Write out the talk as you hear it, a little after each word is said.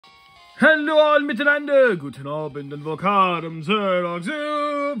Hallo all miteinander, guten Abend und willkommen zu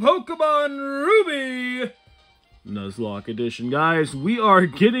Pokémon Ruby Nuzlocke edition. Guys, we are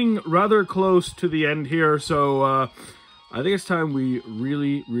getting rather close to the end here, so I think it's time we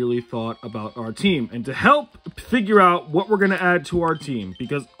really thought about our team. And to help figure out what we're going to add to our team,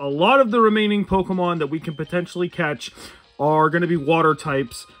 because a lot of the remaining Pokemon that we can potentially catch are going to be water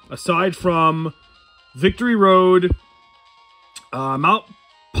types, aside from Victory Road, Mount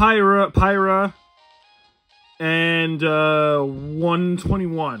Pyra, and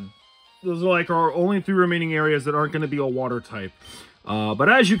 121. Those are like our only three remaining areas that aren't going to be a water type. But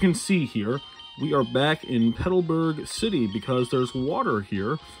as you can see here, we are back in Petalburg City because there's water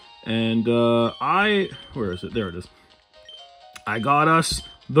here. And where is it? There it is. I got us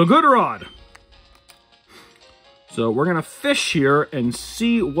the Good Rod. So we're going to fish here and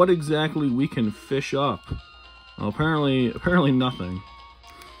see what exactly we can fish up. Well, apparently nothing.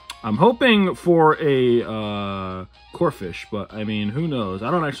 I'm hoping for a Corphish, but I mean, who knows?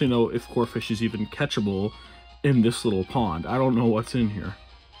 I don't actually know if Corphish is even catchable in this little pond. I don't know what's in here.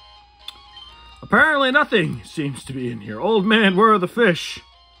 Apparently nothing seems to be in here. Old man, where are the fish?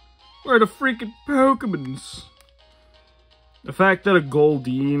 Where are the freaking Pokemons? The fact that a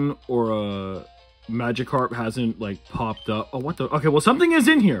Goldeen or a Magikarp hasn't, like, popped up. Oh, what the? Okay, well, something is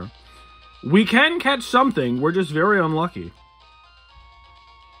in here. We can catch something. We're just very unlucky.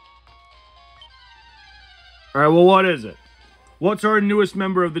 Alright, well, what is it? What's our newest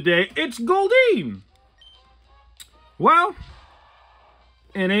member of the day? It's Goldeen! Well,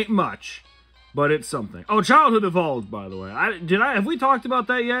 it ain't much, but it's something. Oh, Childhood Evolved, by the way. Have we talked about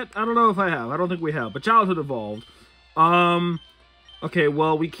that yet? I don't know if I have. I don't think we have, but Childhood Evolved. Okay,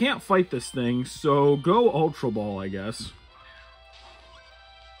 well, we can't fight this thing, so go Ultra Ball, I guess.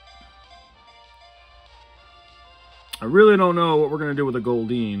 I really don't know what we're going to do with a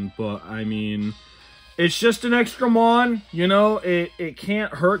Goldeen, but, I mean, it's just an extra Mon, you know, it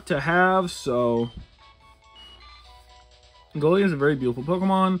can't hurt to have, so. Goldeen is a very beautiful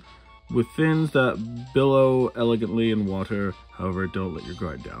Pokemon with fins that billow elegantly in water. However, don't let your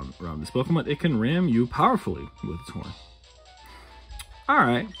guard down around this Pokemon. It can ram you powerfully with its horn.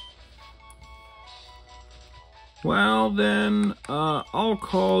 Alright. Well, then, I'll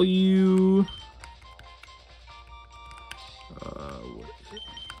call you... what is it?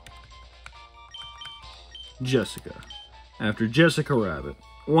 Jessica. After Jessica Rabbit.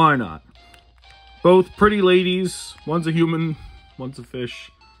 Why not? Both pretty ladies. One's a human, one's a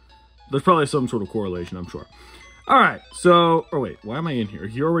fish. There's probably some sort of correlation, I'm sure. Alright, so... Oh, wait. Why am I in here?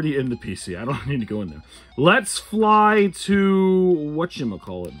 You're already in the PC. I don't need to go in there. Let's fly to...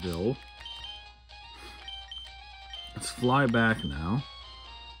 whatchamacallitville. Let's fly back now.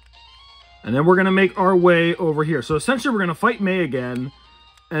 And then we're going to make our way over here. So essentially, we're going to fight May again.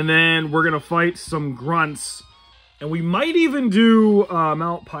 And then we're going to fight some grunts. And we might even do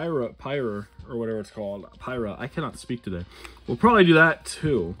Mount Pyra, or whatever it's called. Pyra. I cannot speak today. We'll probably do that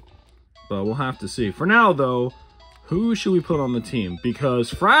too. But we'll have to see. For now, though, who should we put on the team? Because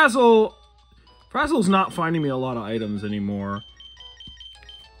Frazzle's not finding me a lot of items anymore.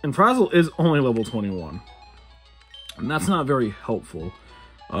 And Frazzle is only level 21. And that's not very helpful.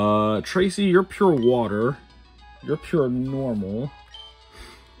 Tracy, you're pure water. You're pure normal.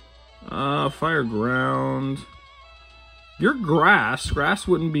 Fire ground. You're grass. Grass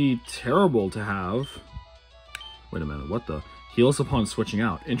wouldn't be terrible to have. Wait a minute, what the? Heals upon switching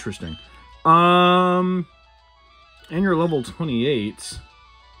out. Interesting. And you're level 28.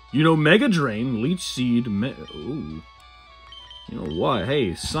 You know, Mega Drain, Leech Seed, ooh. You know what?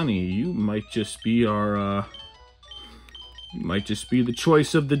 Hey, Sunny, you might just be our, you might just be the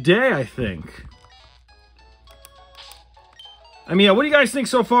choice of the day, I think. I mean, yeah, what do you guys think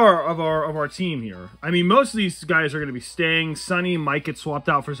so far of our team here? I mean, most of these guys are going to be staying. Sunny might get swapped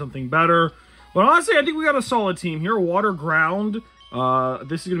out for something better. But honestly, I think we got a solid team here. Water, ground.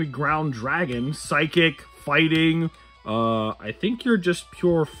 This is going to be ground dragon. Psychic, fighting. I think you're just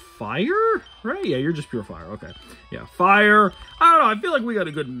pure fire, right? Yeah, you're just pure fire. Okay. Yeah, fire. I don't know. I feel like we got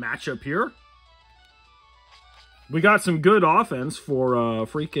a good matchup here. We got some good offense for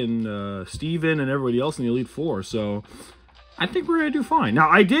freaking Steven and everybody else in the Elite Four, so I think we're going to do fine. Now,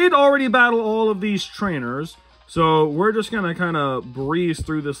 I did already battle all of these trainers, so we're just going to kind of breeze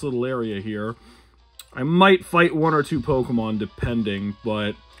through this little area here. I might fight one or two Pokemon, depending,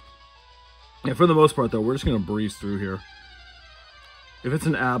 but yeah, for the most part, though, we're just going to breeze through here. If it's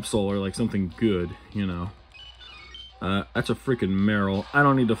an Absol or, like, something good, you know. That's a freaking Meryl. I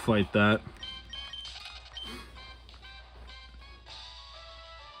don't need to fight that.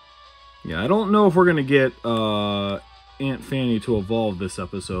 Yeah, I don't know if we're going to get Aunt Fanny to evolve this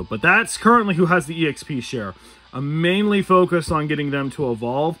episode, but that's currently who has the EXP share. I'm mainly focused on getting them to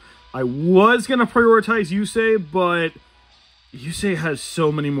evolve. I was going to prioritize Yusei, but Yusei has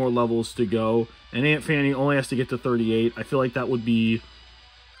so many more levels to go, and Aunt Fanny only has to get to 38. I feel like that would be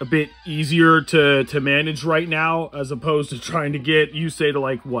a bit easier to manage right now, as opposed to trying to get Yusei to,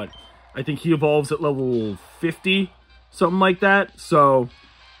 like, what? I think he evolves at level 50, something like that. So,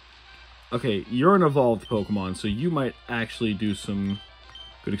 okay, you're an evolved Pokemon, so you might actually do some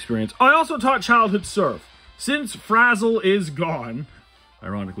good experience. I also taught Childhood Surf. Since Frazzle is gone,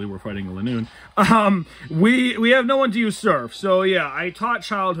 ironically, we're fighting a Lanoon, we have no one to use Surf. So, yeah, I taught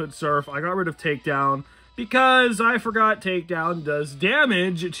Childhood Surf. I got rid of Takedown because I forgot Takedown does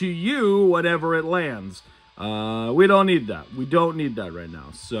damage to you whenever it lands. We don't need that. We don't need that right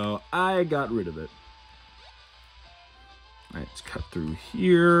now. So, I got rid of it. Alright, let's cut through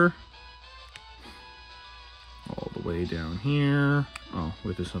here. All the way down here. Oh,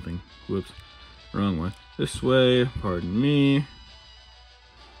 wait, there's something. Whoops. Wrong way. This way, pardon me.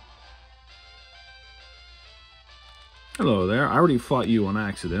 Hello there. I already fought you on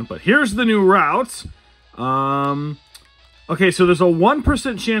accident, but here's the new route. Okay, so there's a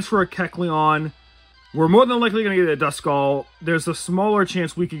 1% chance for a Kecleon. We're more than likely going to get a Duskull. There's a smaller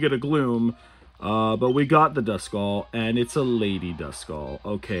chance we could get a Gloom, but we got the Duskull, and it's a Lady Duskull.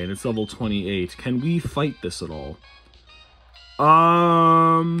 Okay, and it's level 28. Can we fight this at all?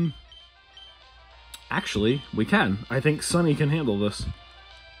 Actually, we can. I think Sunny can handle this.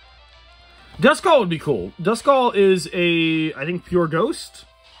 Duskull would be cool. Duskull is I think, pure ghost.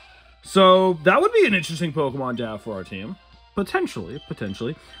 So, that would be an interesting Pokemon to have for our team. Potentially.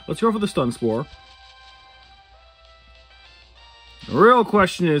 Let's go for the Stun Spore. The real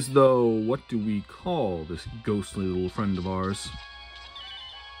question is, though, what do we call this ghostly little friend of ours?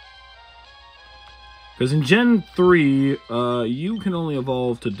 Because in Gen 3, you can only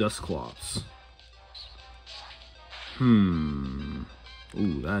evolve to Dusclops. Ooh,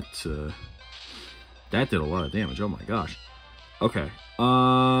 that did a lot of damage. Oh my gosh. Okay.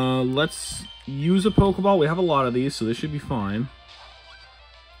 Let's use a Pokeball. We have a lot of these, so this should be fine.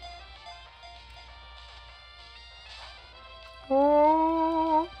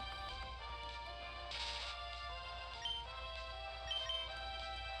 Oh.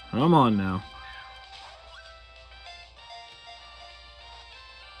 Come on now.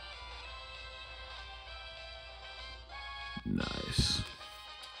 Nice.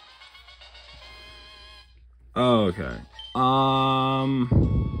 Okay. I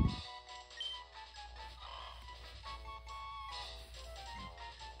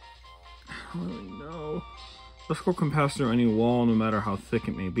don't really know. Duskull can pass through any wall, no matter how thick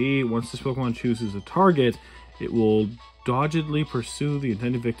it may be. Once this Pokemon chooses a target, it will doggedly pursue the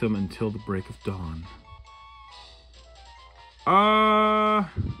intended victim until the break of dawn.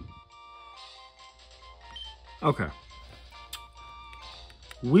 Okay.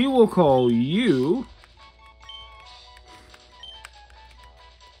 We will call you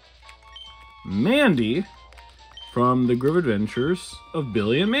Mandy from the Grim Adventures of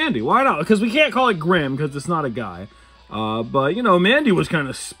Billy and Mandy. Why not? Because we can't call it Grim because it's not a guy. But, you know, Mandy was kind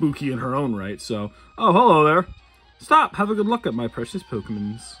of spooky in her own right, so... Oh, hello there. Stop. Have a good look at my precious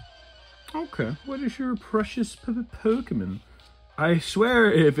Pokemons. Okay. What is your precious Pokemon? I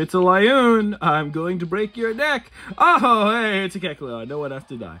swear, if it's a Lioon, I'm going to break your neck. Oh, hey, it's a Kecleon. No one has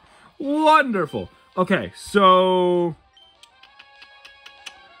to die. Wonderful. Okay, so...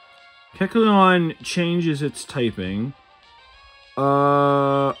 Kecleon changes its typing.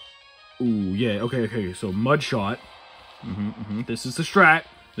 Ooh, yeah, okay. So, Mud Shot. This is the strat.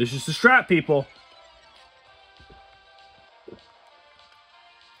 This is the strat, people.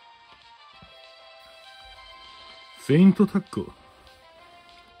 Feint Attack.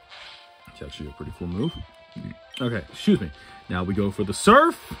 It's actually a pretty cool move. Okay, excuse me. Now we go for the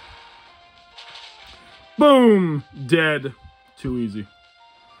Surf. Boom! Dead. Too easy.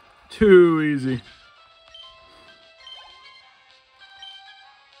 Too easy.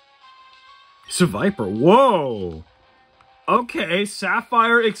 Seviper. Whoa! Okay,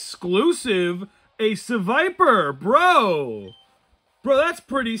 Sapphire exclusive. A Seviper, bro! Bro, that's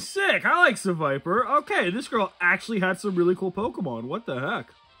pretty sick. I like Seviper. Okay, this girl actually had some really cool Pokemon. What the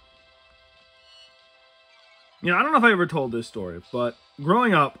heck? You know, I don't know if I ever told this story, but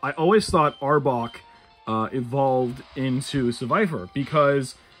growing up, I always thought Arbok evolved into Seviper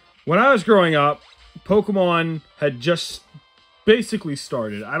because when I was growing up, Pokemon had just basically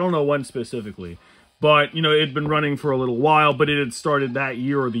started. I don't know when specifically, but, you know, it had been running for a little while, but it had started that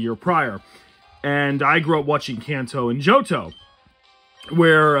year or the year prior. And I grew up watching Kanto and Johto,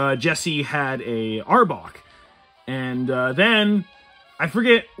 where Jessie had a Arbok. And then, I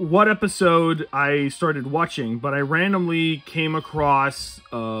forget what episode I started watching, but I randomly came across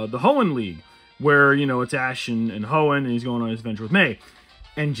the Hoenn League, where, you know, it's Ash and Hoenn, and he's going on his adventure with May.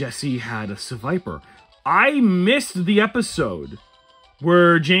 And Jesse had a Seviper. I missed the episode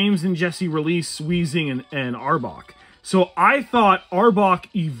where James and Jesse release Weezing and Arbok. So I thought Arbok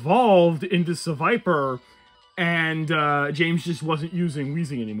evolved into Seviper, and James just wasn't using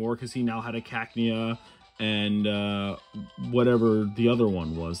Weezing anymore because he now had a Cacnea and whatever the other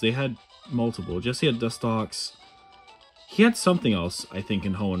one was. They had multiple. Jesse had Dustox. He had something else, I think,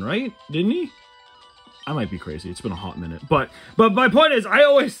 in Hoenn, right? Didn't he? I might be crazy. It's been a hot minute. But my point is, I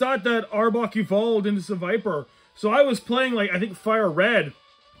always thought that Arbok evolved into Seviper. So I was playing, like, I think Fire Red.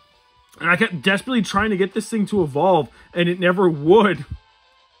 And I kept desperately trying to get this thing to evolve, and it never would.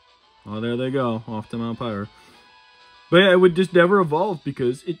 Oh, there they go. Off to Mount Pyre. But yeah, it would just never evolve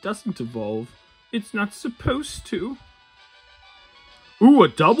because it doesn't evolve. It's not supposed to. Ooh, a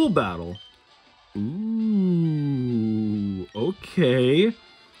double battle. Ooh, okay.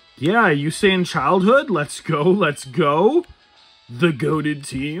 Yeah, you saying childhood? Let's go, let's go. The goated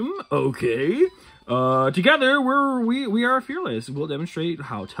team, okay. Together, we are fearless. We'll demonstrate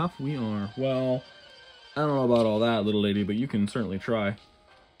how tough we are. Well, I don't know about all that, little lady, but you can certainly try.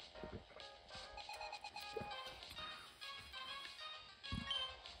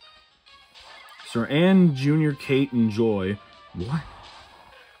 Sir Anne, Junior, Kate, and Joy. What?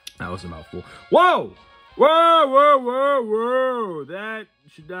 That was a mouthful. Whoa! Whoa, whoa, whoa, whoa! That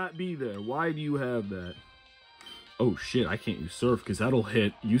should not be there. Why do you have that? Oh, shit, I can't use Surf, because that'll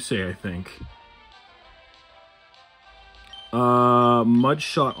hit Yusei, I think. Mud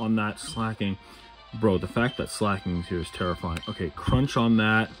Shot on that slacking. Bro, the fact that slacking here is terrifying. Okay, Crunch on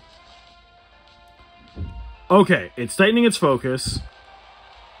that. Okay, it's tightening its focus,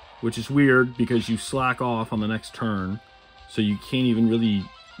 which is weird because you slack off on the next turn, so you can't even really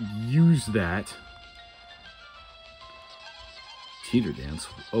use that. Teeter Dance.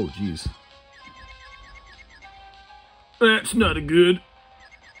 Oh, jeez. That's not a good.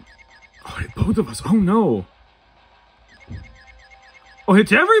 Oh, it hit both of us. Oh, no. Oh,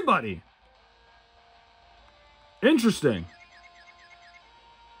 hits everybody. Interesting.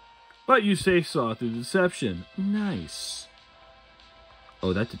 But you say saw through deception. Nice.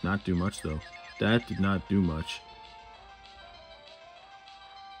 Oh, that did not do much, though. That did not do much.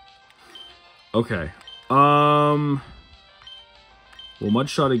 Okay. Well, Mud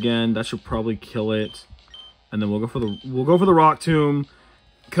Shot again. That should probably kill it. And then we'll go for the Rock Tomb.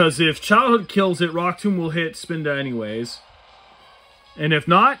 Because if Childhood kills it, Rock Tomb will hit Spinda anyways. And if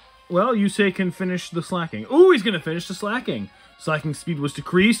not, well, Yusei can finish the slacking. Ooh, he's going to finish the slacking. Slacking speed was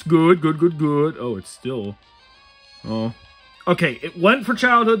decreased. Good, good, good, good. Oh, it's still... Oh. Okay, it went for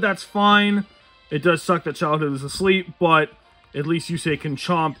Childhood. That's fine. It does suck that Childhood is asleep, but at least Yusei can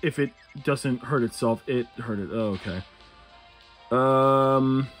chomp if it doesn't hurt itself. It hurt it. Oh, okay.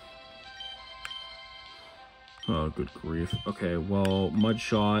 Oh, good grief. Okay, well, Mud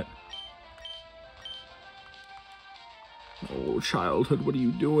Shot. Oh, Childhood, what are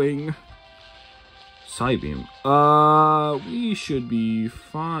you doing? Psybeam. We should be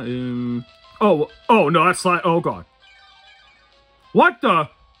fine. Oh, no, that's like, oh, God. What the?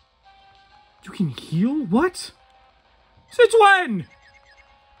 You can heal? What? Since when?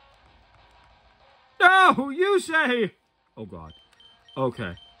 No, you say. Oh, God.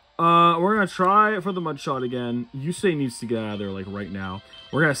 Okay. We're gonna try for the Mud Shot again. Yusei needs to get out of there, like, right now.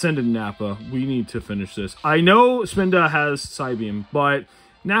 We're gonna send in Nappa. We need to finish this. I know Spinda has Psybeam, but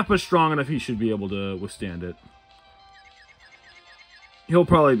Nappa's strong enough he should be able to withstand it. He'll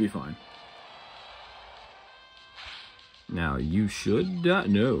probably be fine. Now, you should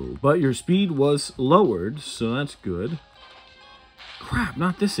no, but your speed was lowered, so that's good. Crap,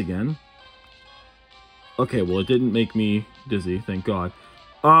 not this again. Okay, well, it didn't make me dizzy, thank God.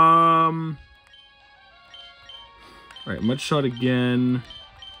 Alright, Mud Shot again.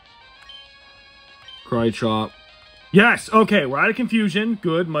 Cry Chop. Yes, okay, we're out of confusion.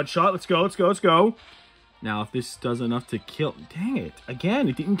 Good, Mud Shot, let's go, let's go, let's go. Now, if this does enough to kill... Dang it, again,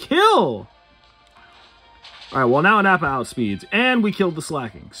 it didn't kill! Alright, well, now Nappa outspeeds, and we killed the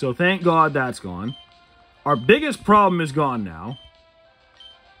slacking. So, thank God that's gone. Our biggest problem is gone now.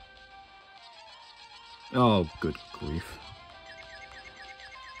 Oh, good grief.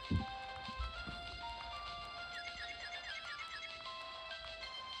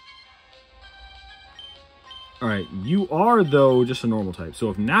 Alright, you are, though, just a normal type.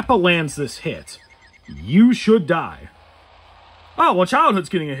 So if Nappa lands this hit, you should die. Oh, well, Childhood's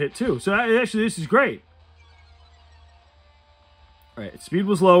getting a hit, too. So actually, this is great. Alright, speed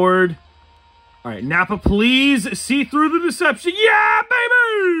was lowered. All right, Nappa, please see through the deception. Yeah,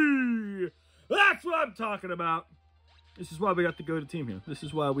 baby! That's what I'm talking about. This is why we got the go-to team here. This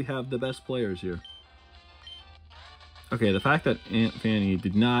is why we have the best players here. Okay, the fact that Aunt Fanny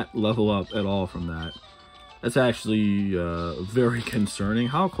did not level up at all from that, that's actually very concerning.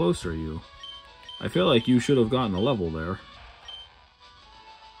 How close are you? I feel like you should have gotten a level there.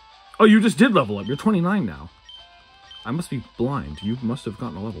 Oh, you just did level up. You're 29 now. I must be blind. You must have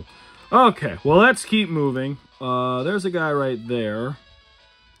gotten a level. Okay, well, let's keep moving. There's a guy right there.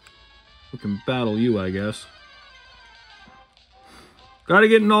 We can battle you, I guess. Gotta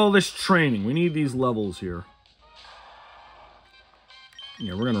get in all this training. We need these levels here.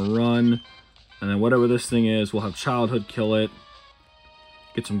 Yeah, we're gonna run. And then whatever this thing is, we'll have Childhood kill it.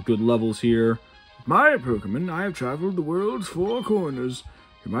 Get some good levels here. My Pokemon, I have traveled the world's 4 corners.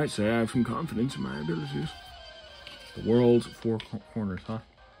 You might say I have some confidence in my abilities. The world's 4 corners, huh?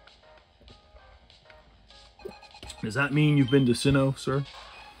 Does that mean you've been to Sinnoh, sir?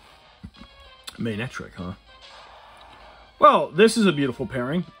 Manectric, huh? Well, this is a beautiful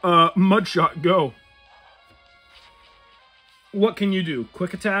pairing. Mudshot, go. What can you do?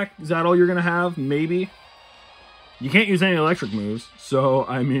 Quick attack? Is that all you're going to have? Maybe. You can't use any electric moves. So,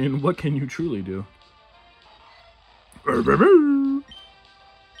 I mean, what can you truly do?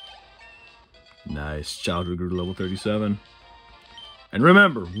 Nice. Childhood grew to level 37. And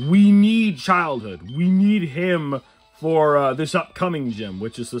remember, we need Childhood. We need him for this upcoming gym,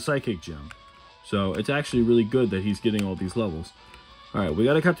 which is the Psychic Gym. So, it's actually really good that he's getting all these levels. Alright, we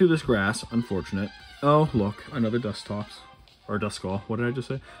got to cut through this grass. Unfortunate. Oh, look. Another Dustops. Or Duskull. What did I just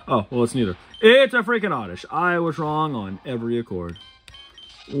say? Oh, well, it's neither. It's a freaking Oddish. I was wrong on every accord.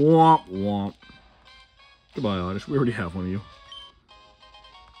 Womp, womp. Goodbye, Oddish. We already have one of you.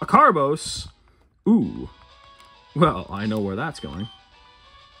 A Carbos. Ooh. Well, I know where that's going.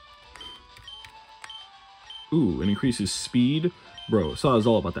 Ooh, it increases speed. Bro, so it's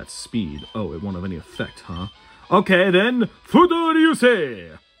all about that speed. Oh, it won't have any effect, huh? Okay, then. Fudo you say?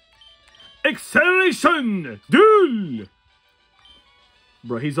 Acceleration! Duel!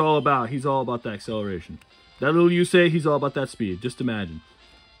 Bro, he's all about that acceleration. That little Yusei, he's all about that speed. Just imagine.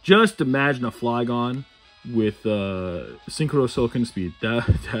 Just imagine a Flygon with Synchro Silken speed.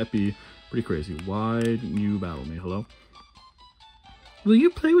 That'd be pretty crazy. Why didn't you battle me? Hello? Will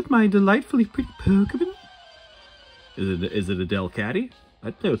you play with my delightfully pretty Pokemon? Is it a Delcatty?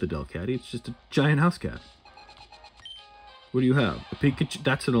 I'd play with a Delcatty. It's just a giant house cat. What do you have? A Pikachu?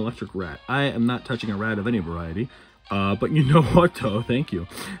 That's an electric rat. I am not touching a rat of any variety. But you know what, though? Thank you.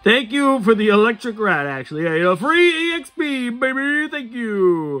 Thank you for the electric rat, actually. Yeah, free EXP, baby! Thank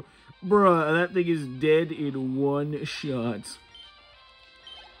you! Bruh, that thing is dead in one shot.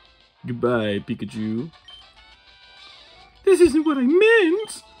 Goodbye, Pikachu. This isn't what I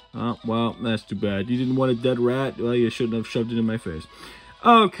meant! Oh, well, that's too bad. You didn't want a dead rat? Well, you shouldn't have shoved it in my face.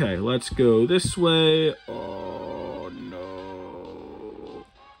 Okay, let's go this way. Oh, no.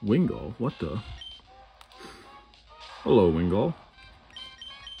 Wingull? What the? Hello, Wingull.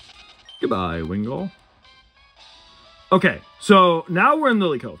 Goodbye, Wingull. Okay, so now we're in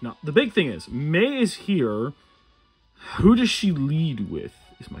Lily Cove. Now, the big thing is, May is here. Who does she lead with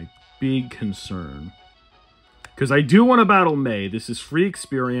is my big concern. Because I do want to battle May. This is free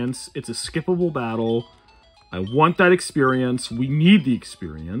experience. It's a skippable battle. I want that experience. We need the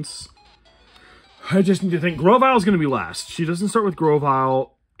experience. I just need to think. Grovile's going to be last. She doesn't start with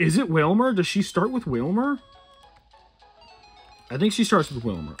Grovile. Is it Wailmer? Does she start with Wailmer? I think she starts with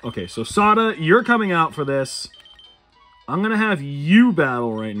Wailmer. Okay, so Sada, you're coming out for this. I'm going to have you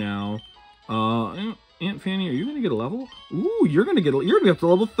battle right now. Aunt Fanny, are you going to get a level? Ooh, you're going to be up to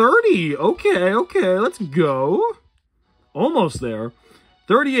level 30. Okay, let's go. Almost there.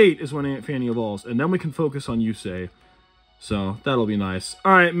 38 is when Aunt Fanny evolves, and then we can focus on Yusei. So, that'll be nice.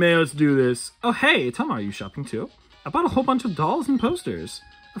 All right, May, let's do this. Oh, hey, Tama, are you shopping too? I bought a whole bunch of dolls and posters.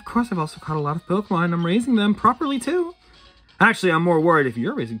 Of course, I've also caught a lot of Pokemon. I'm raising them properly too. Actually, I'm more worried if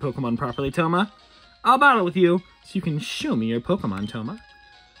you're raising Pokemon properly, Toma. I'll battle with you, so you can show me your Pokemon, Toma.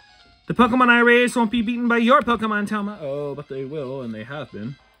 The Pokemon I raise won't be beaten by your Pokemon, Toma. Oh, but they will, and they have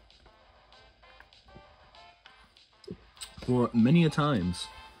been. For many a times.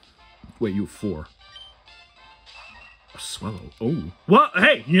 Wait, you have 4. A Swellow. Oh. Well,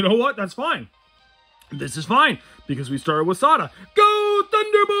 hey, you know what? That's fine. This is fine, because we started with Sada. Go,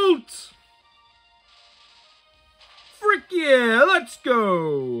 Thunderbolt! Frick yeah, let's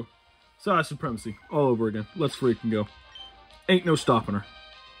go! Sada Supremacy, all over again. Let's freaking go. Ain't no stopping her.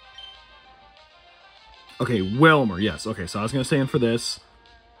 Okay, Wailmer, yes. Okay, so I was going to stand for this.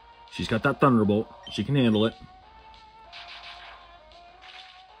 She's got that Thunderbolt. She can handle it.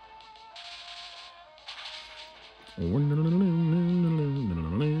 On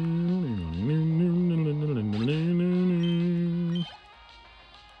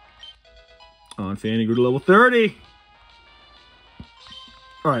Fanny grew to level 30.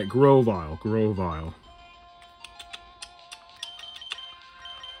 Alright, Grovyle.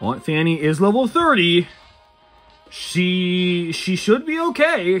 Aunt Fanny is level 30. She should be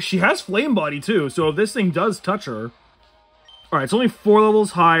okay. She has Flame Body too, so if this thing does touch her... Alright, it's only 4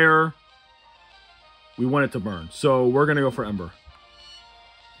 levels higher. We want it to burn, so we're going to go for Ember.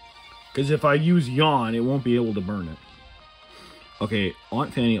 Because if I use Yawn, it won't be able to burn it. Okay,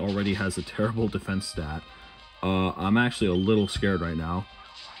 Aunt Fanny already has a terrible defense stat. I'm actually a little scared right now.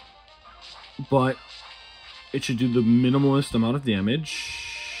 But it should do the minimalist amount of damage.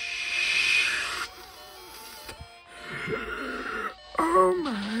 Oh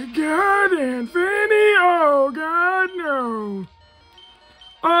my god, Aunt Fanny! Oh god, no!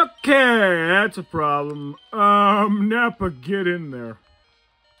 Okay, that's a problem. Nappa, get in there.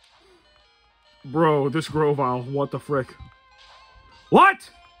 Bro, this Grovyle, what the frick?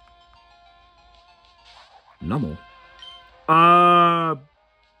 What? Nummel.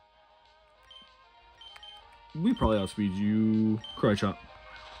 We probably outspeed you. Cry Chop.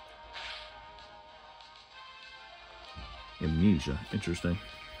 Amnesia. Interesting.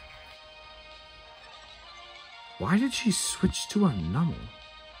 Why did she switch to a Nummel?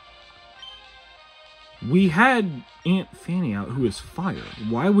 We had Aunt Fanny out who is fire.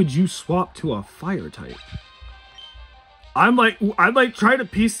 Why would you swap to a fire type? I'm like trying to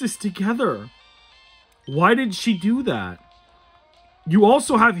piece this together. Why did she do that? You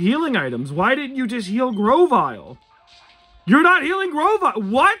also have healing items. Why didn't you just heal Grovyle? You're not healing Grovyle.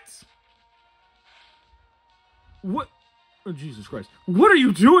 What? What? Oh, Jesus Christ. What are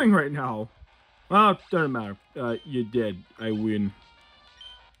you doing right now? Well, doesn't matter. You're dead. I win.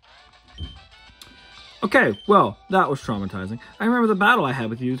 Okay, well, that was traumatizing. I remember the battle I had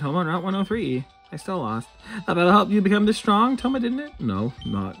with you, Toma, on Route 103. I still lost. That battle helped you become this strong, Toma, didn't it? No,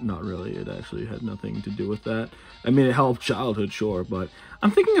 not really. It actually had nothing to do with that. I mean, it helped childhood, sure, but I'm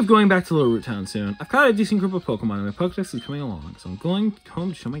thinking of going back to Little Root Town soon. I've got a decent group of Pokemon, and my Pokedex is coming along, so I'm going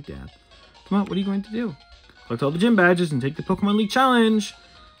home to show my dad. Come on, what are you going to do? Collect all the gym badges and take the Pokemon League Challenge.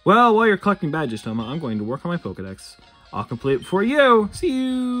 Well, while you're collecting badges, Toma, I'm going to work on my Pokedex. I'll complete it before you. See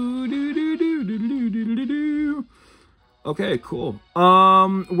you. Okay, cool.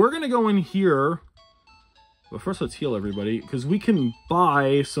 We're gonna go in here. But first, let's heal everybody because we can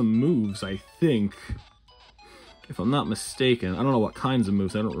buy some moves. I think, if I'm not mistaken, I don't know what kinds of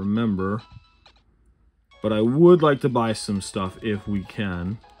moves. I don't remember, but I would like to buy some stuff if we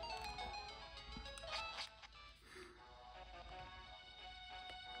can.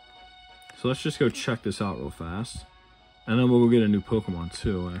 So let's just go check this out real fast. And then we'll get a new Pokemon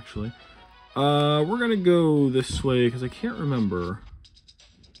too, actually. We're gonna go this way because I can't remember.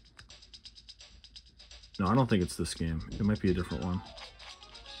 No, I don't think it's this game. It might be a different one.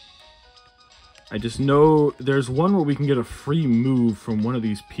 I just know there's one where we can get a free move from one of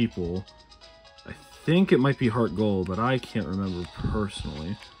these people. I think it might be Heart Gold, but I can't remember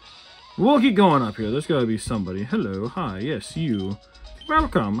personally. We'll keep going up here. There's gotta be somebody. Hello, hi, yes, you.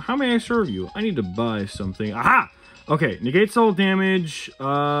 Welcome. How may I serve you? I need to buy something. Aha! Okay, negates all damage.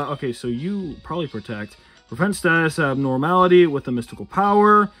 Okay, so you probably protect. Prevent status abnormality with a mystical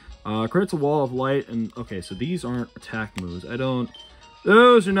power. Creates a wall of light. And okay, so these aren't attack moves.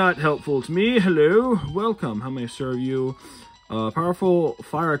 Those are not helpful to me. Hello, welcome. How may I serve you? Powerful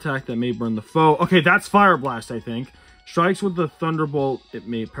fire attack that may burn the foe. Okay, that's Fire Blast, I think. Strikes with the Thunderbolt. It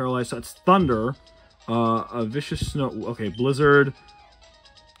may paralyze. That's Thunder. A vicious snow. Okay, Blizzard.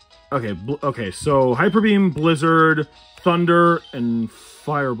 Okay, so Hyper Beam, Blizzard, Thunder, and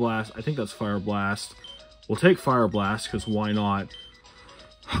Fire Blast. I think that's Fire Blast. We'll take Fire Blast, because why not?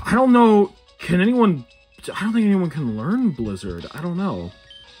 I don't know. I don't think anyone can learn Blizzard. I don't know.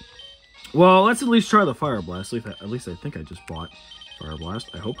 Well, let's at least try the Fire Blast. At least I think I just bought Fire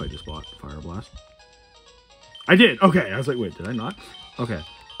Blast. I hope I just bought Fire Blast. I did. Okay, I was like, wait, did I not? Okay.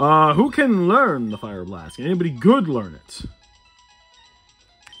 Who can learn the Fire Blast? Can anybody good learn it?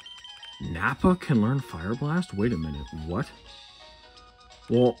 Nappa can learn Fire Blast? Wait a minute, what?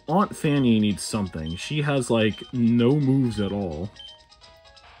 Well, Aunt Fanny needs something. She has, like, no moves at all.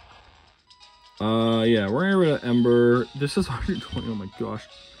 Yeah, we're gonna get rid of Ember. This is 120, oh my gosh.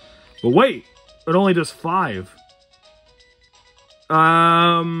 But wait! It only does 5. We're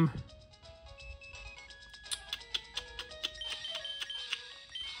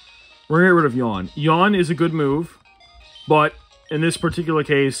gonna get rid of Yawn. Yawn is a good move, but in this particular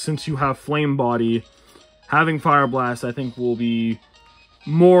case, since you have Flame Body, having Fire Blast, I think will be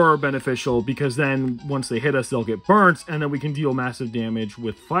more beneficial, because then once they hit us, they'll get burnt, and then we can deal massive damage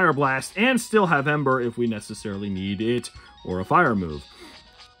with Fire Blast and still have Ember if we necessarily need it, or a fire move.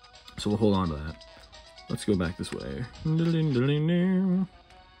 So we'll hold on to that. Let's go back this way.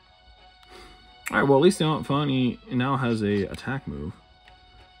 Alright, well, at least Funny now has a attack move.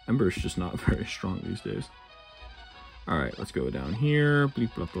 Ember's just not very strong these days. Alright, let's go down here.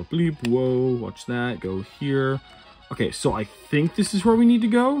 Bleep, bleep, bleep, bleep. Whoa, watch that. Go here. Okay, so I think this is where we need to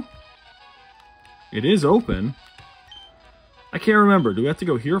go. It is open. I can't remember. Do we have to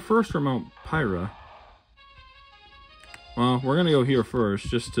go here first or Mount Pyra? Well, we're gonna go here first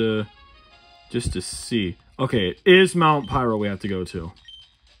just to see. Okay, it is Mount Pyra we have to go to.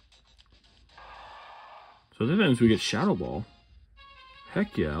 So that means we get Shadow Ball.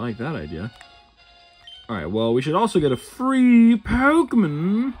 Heck yeah, I like that idea. Alright, well, we should also get a free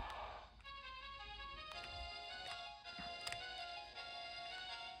Pokemon.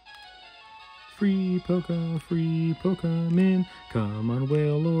 Free Pokemon, come on,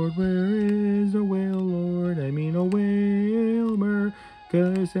 Whale Lord, where is a Whale Lord? I mean a Whalmer,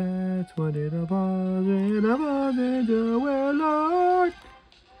 cause that's what it was a Whale Lord.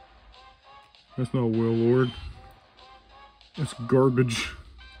 That's not a Whale Lord. That's garbage.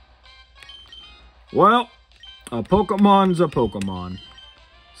 Well, a Pokemon's a Pokemon.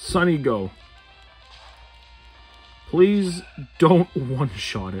 Sunny, go. Please don't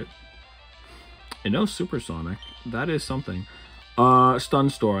one-shot it. And no Supersonic. That is something. Stun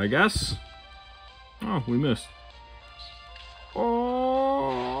Store, I guess. Oh, we missed.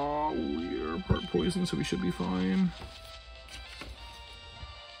 Oh, we're part poison, so we should be fine.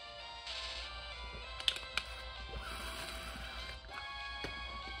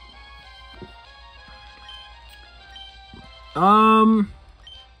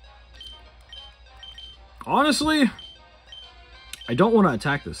 Honestly, I don't want to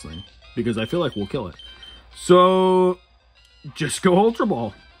attack this thing, because I feel like we'll kill it. So, just go Ultra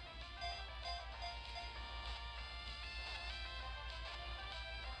Ball.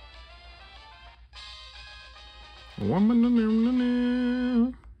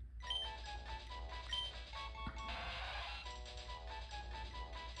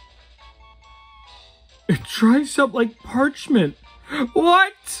 It dries up like parchment.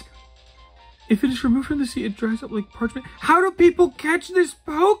 What? If it is removed from the sea, it dries up like parchment. How do people catch this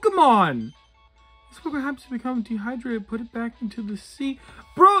Pokemon? This Pokemon happens to become dehydrated. Put it back into the sea.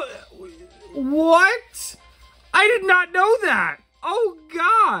 Bro, what? I did not know that. Oh,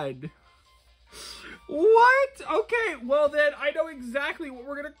 God. What? Okay, well then I know exactly what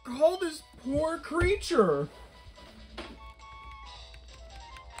we're going to call this poor creature.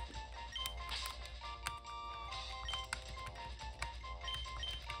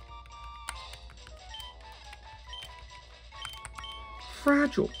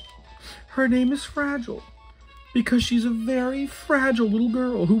 Fragile. Her name is Fragile because she's a very fragile little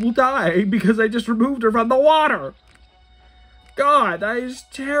girl who will die because I just removed her from the water. God, that is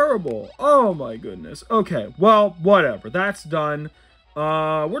terrible. Oh my goodness. Okay, well, whatever. That's done.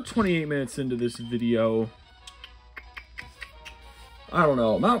 We're 28 minutes into this video. I don't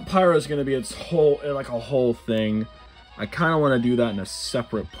know. Mount Pyra is going to be its whole, like a whole thing. I kind of want to do that in a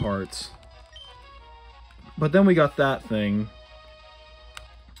separate part. But then we got that thing.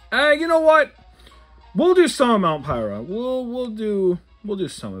 You know what? We'll do some of Mount Pyra. We'll do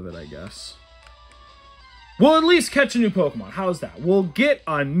some of it, I guess. We'll at least catch a new Pokemon. How's that? We'll get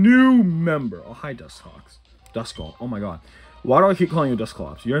a new member. Oh, hi, Duskhawks. Duskull. Oh my god. Why do I keep calling you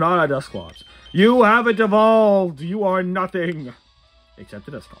Dusclops? You're not a Dusclops. You haven't evolved. You are nothing. Except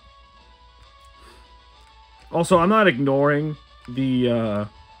a Duskull. Also, I'm not ignoring the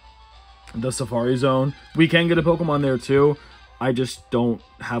Safari Zone. We can get a Pokemon there too. I just don't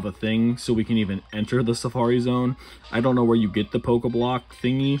have a thing so we can even enter the Safari Zone. I don't know where you get the Pokeblock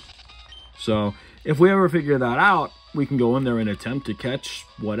thingy. So, if we ever figure that out, we can go in there and attempt to catch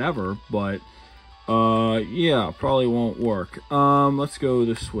whatever. But, yeah, probably won't work. Let's go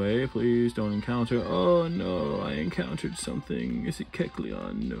this way. Please don't encounter... Oh, no, I encountered something. Is it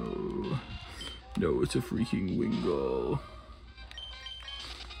Kecleon? No. No, it's a freaking Wingull.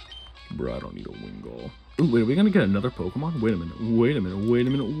 Bro, I don't need a Wingull. Ooh, wait, are we gonna get another Pokemon? Wait a minute, wait a minute, wait a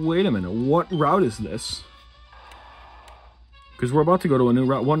minute, wait a minute. What route is this? Because we're about to go to a new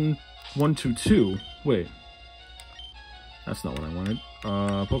route. 122. Wait. That's not what I wanted.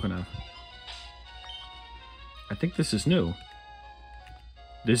 Pokénav. I think this is new.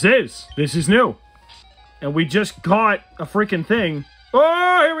 This is new. And we just got a freaking thing.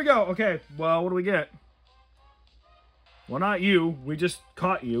 Oh, here we go. Okay, well, what do we get? Well, not you. We just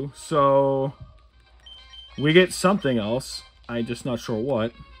caught you, so... we get something else. I'm just not sure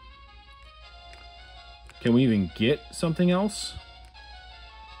what. Can we even get something else?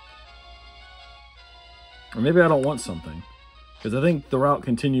 Or maybe I don't want something. Because I think the route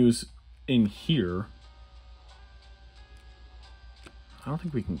continues in here. I don't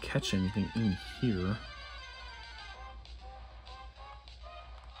think we can catch anything in here.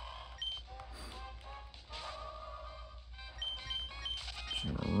 Just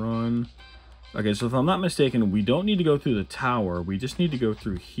gonna run. Okay, so if I'm not mistaken, we don't need to go through the tower. We just need to go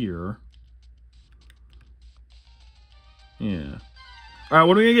through here. Yeah. Alright,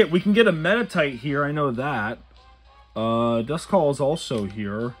 what are we gonna get? We can get a Metatite here, I know that. Duskull is also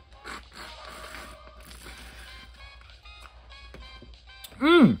here.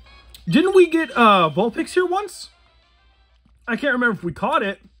 Didn't we get Vulpix here once? I can't remember if we caught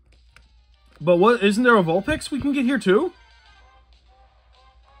it. But what, isn't there a Vulpix we can get here too?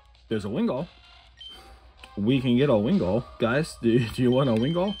 There's a Wingull. We can get a Wingull. Guys, do you want a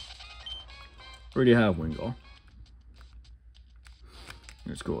Wingull? Or do you have Wingull?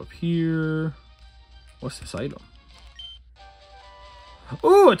 Let's go up here. What's this item?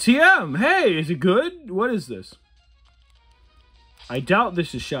 Ooh, a TM! Hey, is it good? What is this? I doubt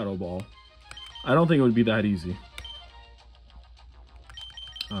this is Shadow Ball. I don't think it would be that easy.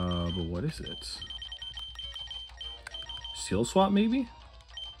 But what is it? Seal Swap, maybe?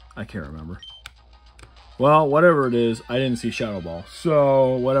 I can't remember. Well, whatever it is, I didn't see Shadow Ball.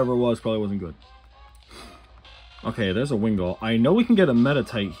 So, whatever it was probably wasn't good. Okay, there's a Wingull. I know we can get a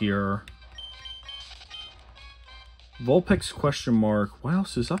Metatite here. Vulpix question mark. What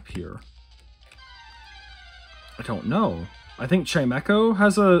else is up here? I don't know. I think Chimecho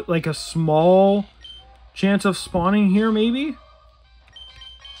has a small chance of spawning here, maybe?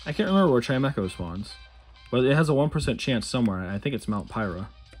 I can't remember where Chimecho spawns. But it has a 1% chance somewhere. I think it's Mount Pyra.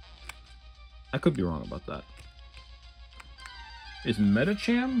 I could be wrong about that. Is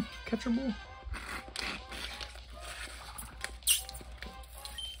Metacham catchable?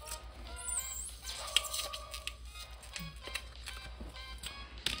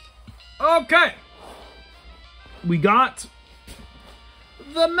 Okay. We got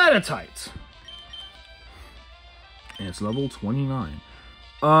the Metatite. And it's level 29.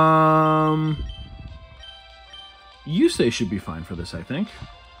 Yusei should be fine for this, I think.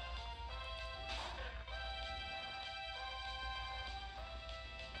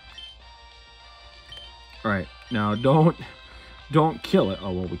 Alright, now don't kill it.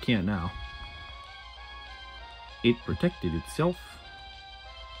 Oh, well, we can't now. It protected itself.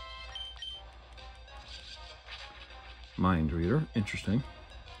 Mind Reader, interesting.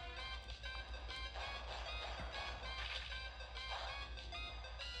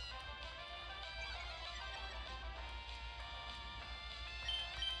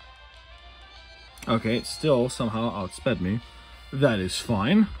 Okay, it still somehow outsped me. That is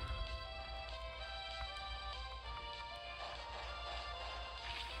fine.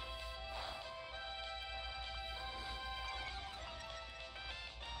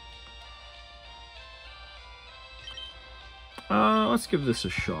 Let's give this a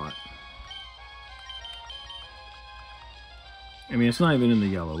shot. I mean, it's not even in the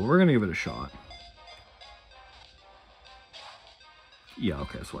yellow, but we're gonna give it a shot. Yeah,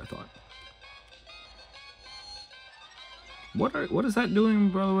 okay, that's what I thought. What is that doing,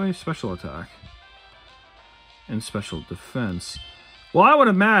 by the way? Special attack. And special defense. Well, I would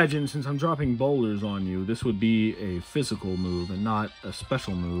imagine, since I'm dropping boulders on you, this would be a physical move and not a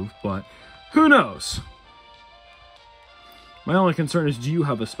special move, but who knows? My only concern is, do you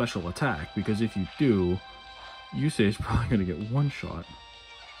have a special attack? Because if you do, Yusei is probably going to get one shot.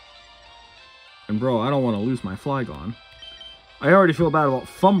 And bro, I don't want to lose my Flygon. I already feel bad about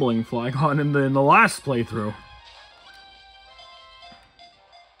fumbling Flygon in the last playthrough.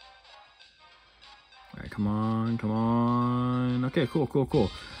 Alright, come on, come on. Okay, cool, cool,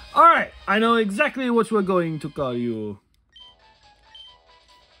 cool. Alright, I know exactly what we're going to call you.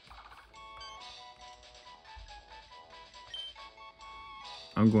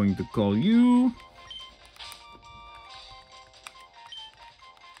 I'm going to call you...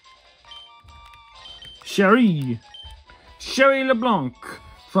 Sherry. Sherry LeBlanc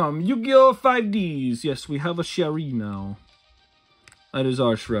from Yu-Gi-Oh! 5Ds. Yes, we have a Sherry now. That is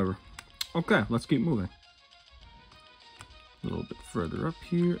ours forever. Okay, let's keep moving. A little bit further up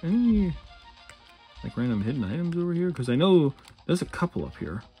here. Any like random hidden items over here? Because I know there's a couple up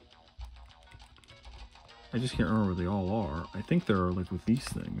here. I just can't remember where they all are. I think they're like with these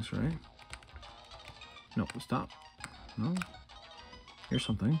things, right? No, stop. No. Here's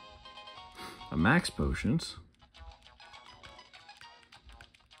something. A max potions.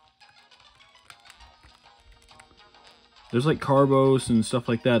 There's like Carbos and stuff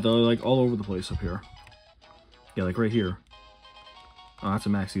like that. They're like all over the place up here. Yeah, like right here. Oh, that's a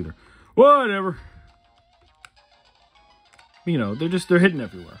max either. Whatever. You know, they're hidden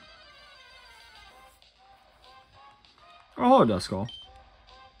everywhere. Oh, hello, Duskull.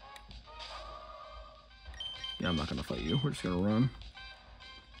 Yeah, I'm not gonna fight you. We're just gonna run.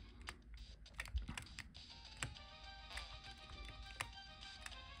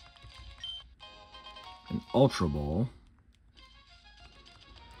 An Ultra Ball.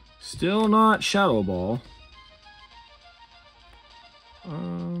 Still not Shadow Ball.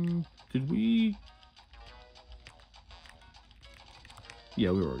 Did we...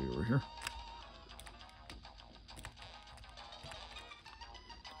 Yeah, we were already over here.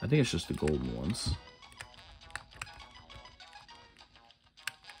 I think it's just the golden ones.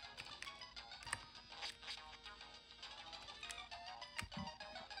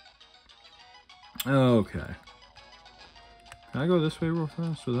 Okay. Can I go this way real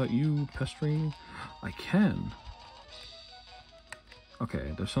fast without you pestering me? I can.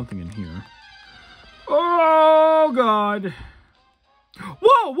 Okay, there's something in here. Oh, God.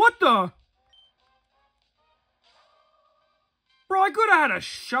 Whoa, what the? Bro, I could have had a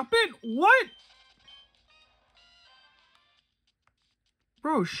Shuppet? What?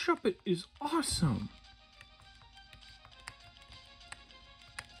 Bro, Shuppet is awesome.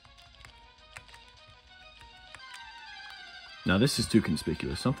 Now, this is too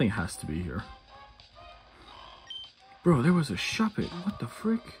conspicuous. Something has to be here. Bro, there was a Shuppet. What the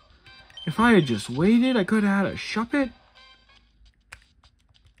frick? If I had just waited, I could have had a Shuppet.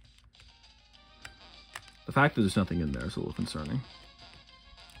 The fact that there's nothing in there is a little concerning.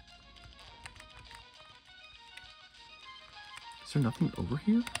 Is there nothing over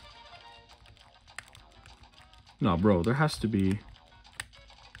here? No, bro, there has to be...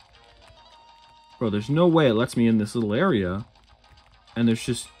 Bro, there's no way it lets me in this little area and there's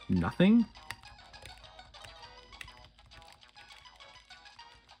just nothing?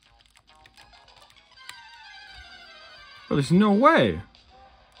 Bro, there's no way.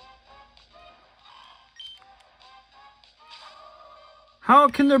 How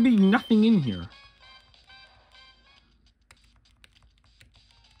can there be nothing in here?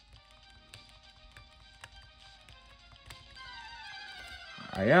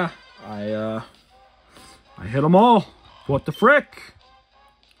 Yeah, I hit them all. What the frick?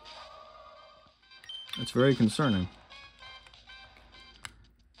 That's very concerning.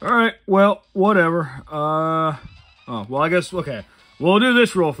 Alright, well, whatever. Oh, well, I guess, okay. We'll do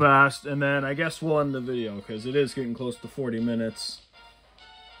this real fast, and then I guess we'll end the video, because it is getting close to 40 minutes.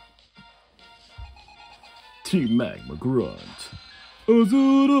 Team Magma Grunt.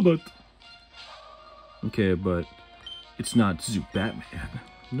 Okay, but it's not Zoo Batman.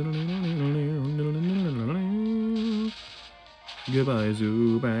 Goodbye,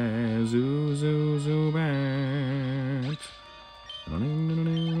 Zubat, Zubat.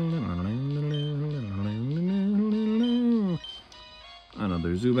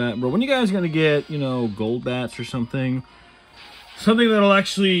 Another Zubat. Bro, when you guys gonna get, you know, gold bats or something? Something that'll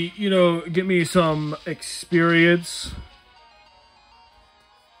actually, you know, get me some experience.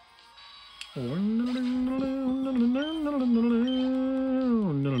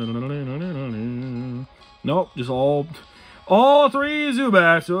 Nope, just all three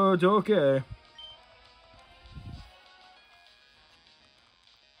Zubats. Oh, it's okay.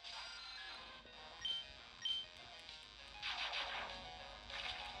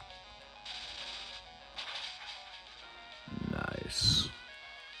 Nice.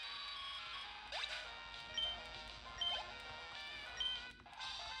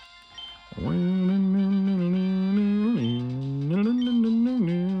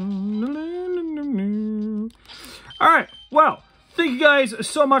 Alright, well, thank you guys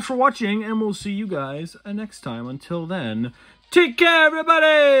so much for watching, and we'll see you guys next time. Until then, take care,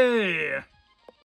 everybody!